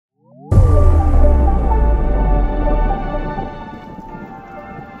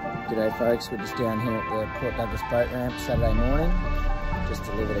G'day folks, we're just down here at the Port Douglas boat ramp Saturday morning. Just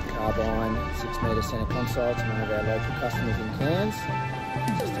delivered a Carbine 6 metre centre console to one of our local customers in Cairns.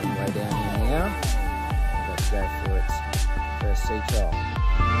 Just on the way down here now. About to go for its first sea trial.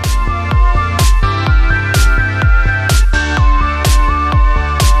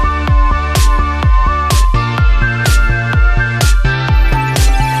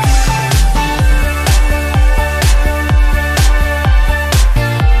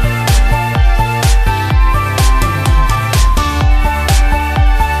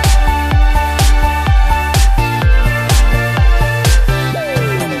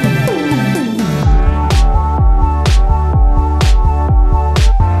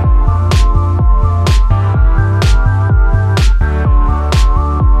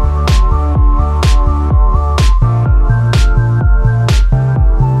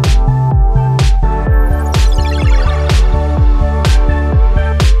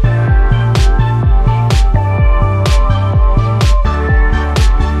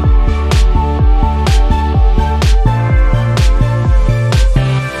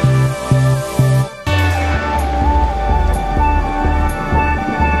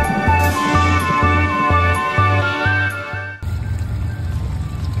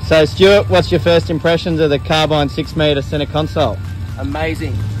 So Stuart, what's your first impressions of the Carbine 6 metre centre console?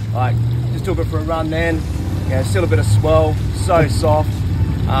 Amazing. Like, just took it for a run then. Yeah, still a bit of swell, so soft.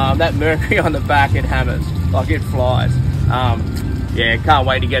 That mercury on the back, it hammers. Like, it flies. Yeah, can't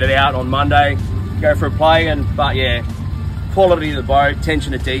wait to get it out on Monday. Go for a play, but yeah, quality of the boat,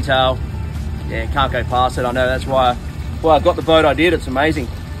 attention to detail. Yeah, can't go past it. I know that's why I got the boat I did. It's amazing.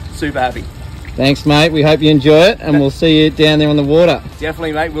 Super happy. Thanks mate, we hope you enjoy it and we'll see you down there on the water.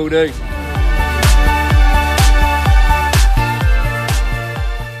 Definitely mate, will do.